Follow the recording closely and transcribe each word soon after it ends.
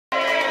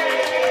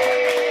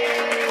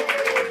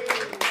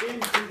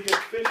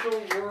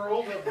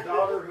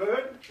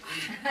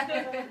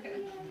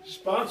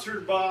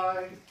Sponsored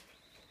by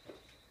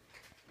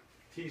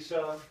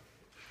Tisa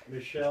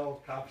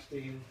Michelle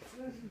Kopstein,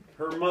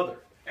 her mother.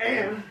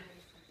 And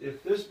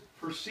if this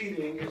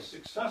proceeding is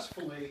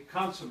successfully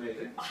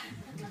consummated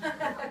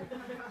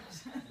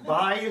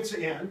by its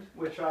end,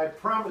 which I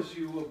promise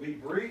you will be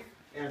brief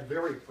and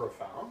very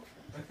profound,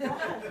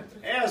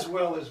 as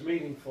well as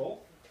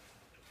meaningful,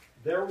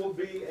 there will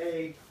be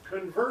a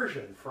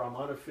conversion from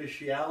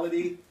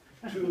unofficiality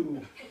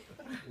to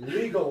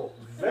legal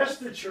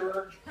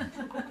vestiture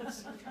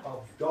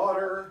of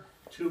daughter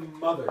to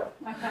mother.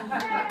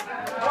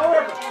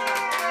 However,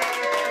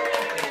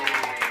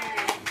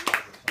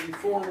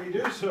 before we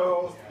do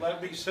so,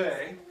 let me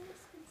say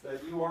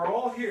that you are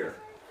all here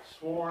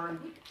sworn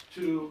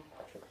to,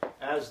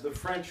 as the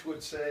French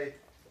would say,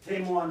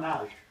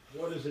 témoignage.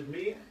 What does it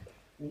mean?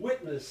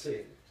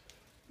 Witnessing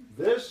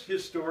this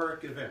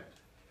historic event.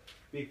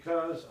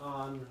 Because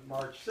on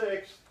March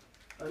 6th,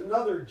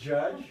 another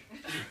judge,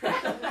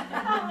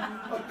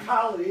 a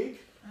colleague,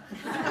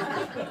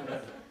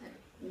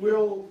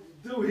 will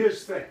do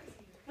his thing.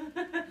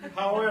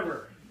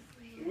 However,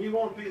 we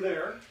won't be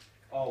there,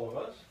 all of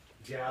us,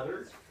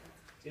 gathered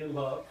in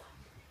love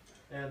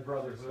and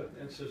brotherhood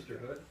and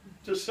sisterhood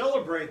to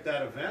celebrate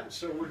that event.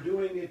 So we're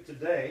doing it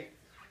today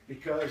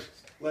because,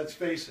 let's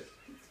face it,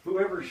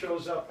 whoever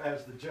shows up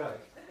as the judge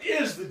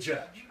is the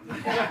judge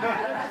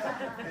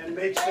and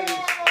makes things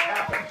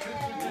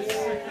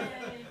happen.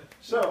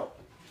 So,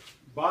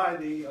 by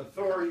the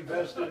authority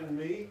vested in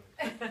me,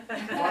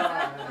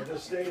 by the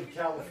state of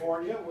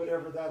California,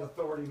 whatever that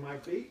authority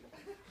might be,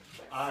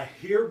 I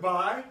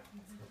hereby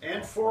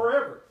and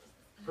forever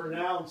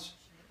pronounce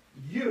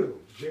you,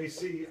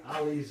 Jacie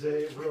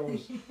Alize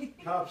Rose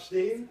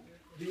Kopstein,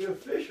 the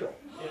official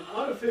and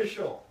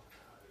unofficial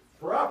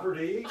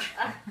property,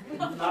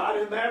 not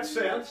in that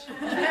sense,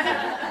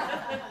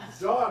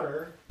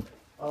 daughter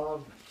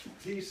of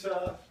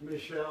Tisa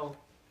Michelle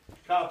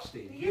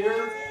Kopstein,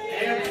 here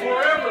and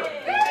forever.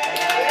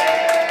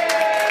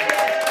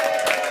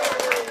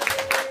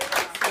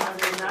 I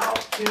will now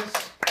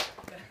kiss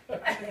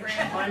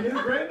my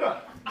new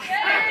granddaughter.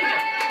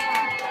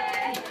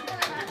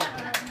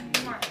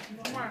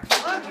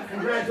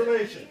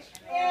 Congratulations.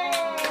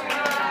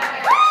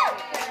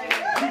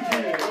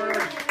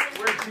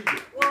 Where's Gigi?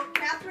 Well,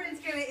 Catherine's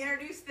going to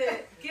introduce the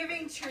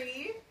giving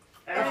tree.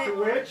 After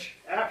which,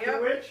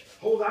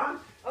 hold on.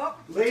 Oh.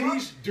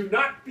 Ladies, do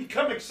not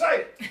become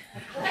excited. There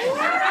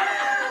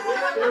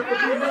will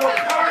be no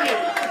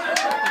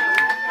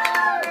party.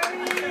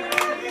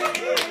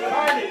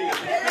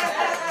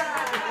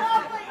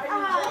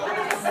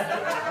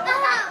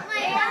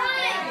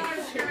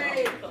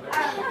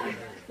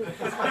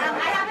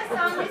 I have a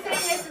song we sing.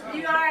 It's,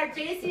 you are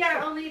Jacie,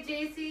 our only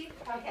Jacie.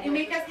 Okay. You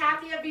make us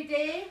happy every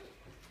day.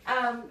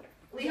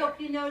 We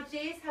hope you know,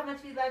 Jace, how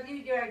much we love you.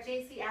 You're our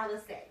Jacie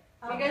Alize.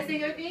 You guys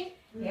sing it with me?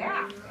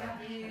 Yeah.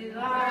 You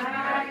are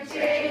our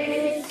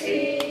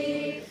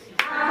Jacie,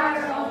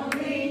 our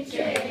only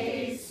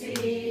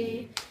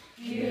Jacie.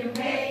 You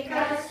make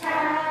us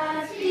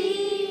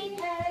happy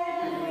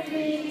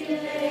every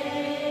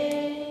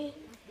day.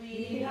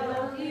 We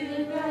hope you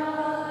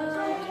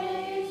know,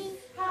 Jace,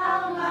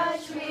 how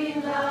much we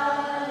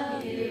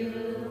love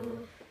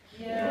you.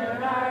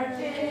 You're our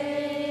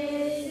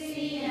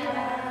Jacie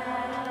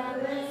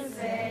Alize.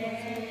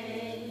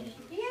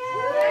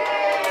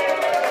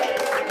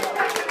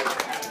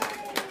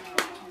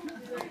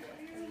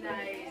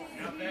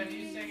 Now, Ben,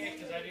 you sing it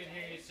because I didn't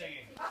hear you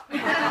singing.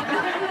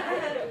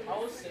 I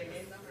was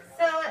singing.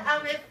 So,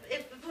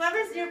 if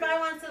whoever's nearby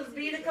wants to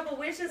read a couple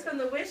wishes from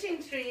the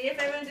wishing tree, if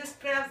everyone just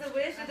grabs a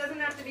wish, it doesn't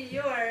have to be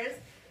yours.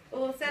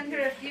 We'll send her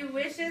a few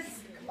wishes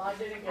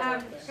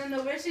from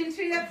the wishing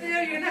tree up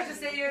there. You're gonna have to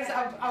say yours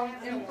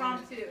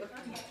impromptu.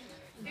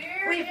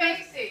 Dear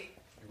Jacie,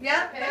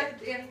 Yep.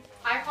 okay.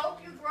 I hope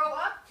you grow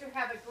up to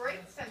have a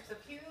great sense of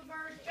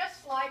humor,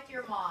 just like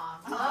your mom.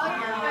 Your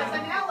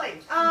cousin Ellie.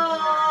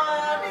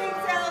 Oh,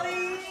 thanks,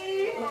 Ellie.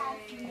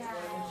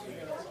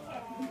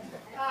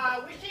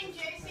 Wishing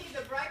Jacie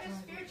the brightest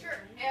future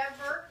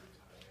ever,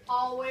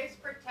 always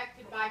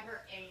protected by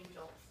her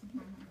angels.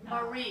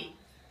 Marie.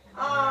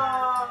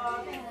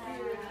 Oh, thank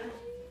you.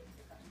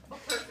 Oh,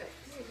 perfect.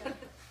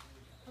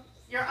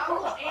 Your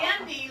Uncle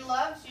Andy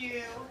loves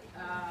you.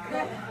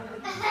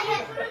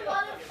 I put a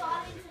lot of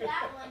thought into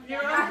that one.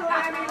 Your Uncle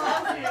Andy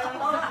loves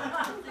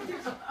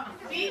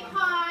you. Be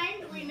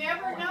kind. We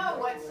never know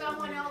what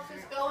someone else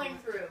is going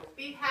through.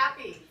 Be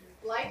happy.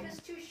 Life is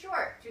too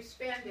short to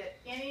spend it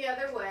any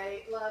other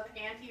way. Love,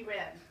 Auntie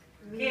Ren.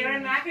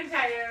 Karen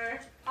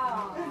McIntyre.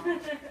 Oh.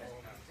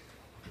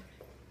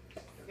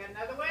 We got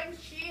another one.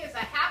 She is a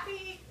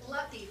happy,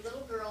 lucky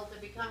little girl to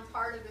become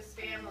part of this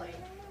family.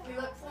 We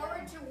look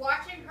forward to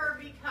watching her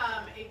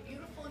become a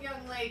beautiful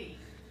young lady.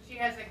 She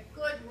has a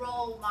good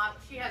role model.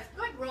 She has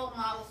good role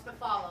models to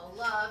follow.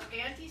 Love,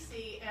 Auntie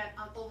C and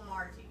Uncle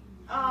Marty.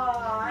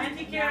 Oh,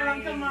 Auntie Karen,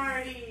 Uncle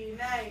Marty.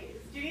 Nice.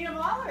 Do you need them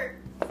all, or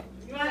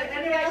You want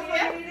anybody else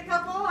want to read a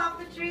couple off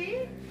the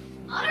tree?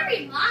 I want to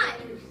read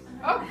mine.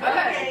 oh, good.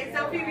 Okay,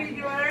 Sophie, read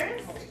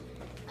yours.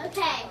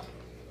 Okay.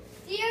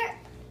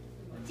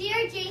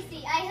 Dear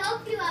Jacie, I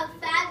hope you have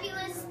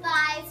fabulous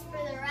thighs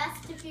for the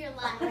rest of your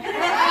life.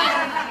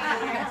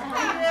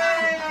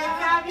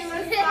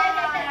 Fabulous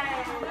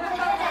thighs.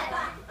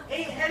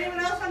 Hey, anyone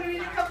else want to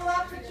read a couple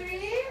off the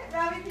tree?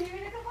 Robbie, can you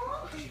read a couple?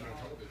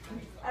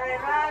 All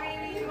right,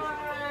 Robbie, read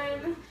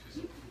one.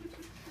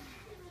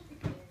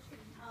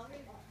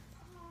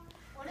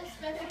 What a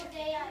special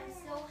day. I'm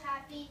so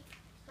happy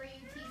for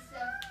you,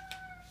 Tisa.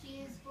 She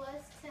is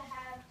blessed to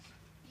have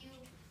you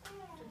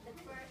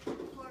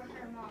for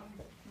her mom.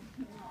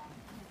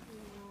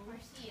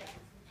 Marcia.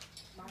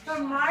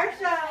 From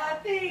Marsha.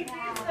 Thank you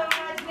so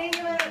much. Nate,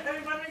 you want to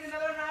read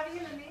another one, Robbie,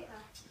 and then me?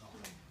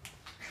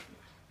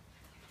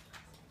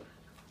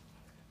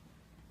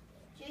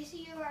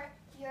 Jacie,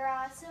 you're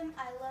awesome.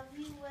 I love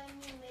you when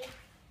you make.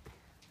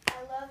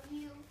 I love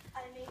you. I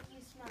make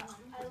you smile.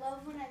 I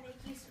love when I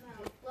make you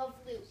smile. Love,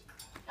 Luke.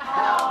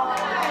 Oh,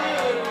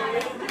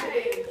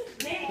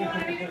 Nate, you want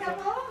to read a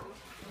couple?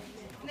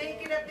 Nate,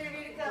 get up there and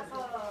read a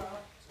couple.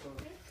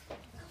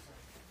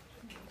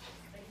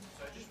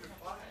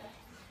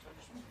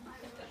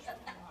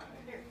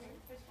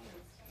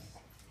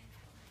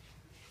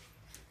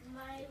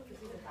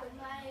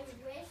 My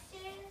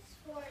wishes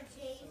for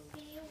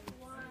Jacie,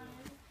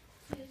 one,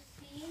 to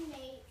see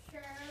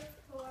nature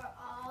for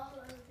all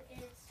of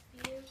its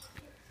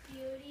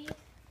beauty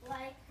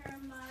like her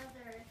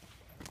mother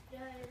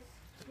does,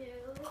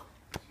 two,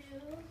 to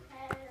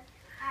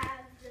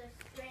have the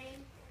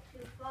strength to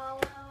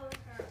follow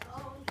her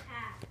own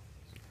path,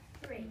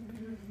 three,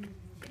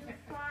 to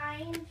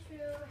find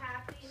true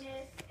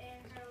happiness in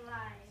her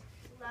life.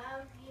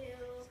 Love you,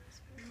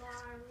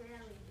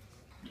 Marley.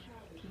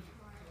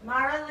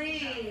 Mara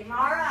Lee.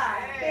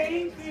 Mara,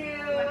 thank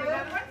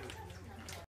you.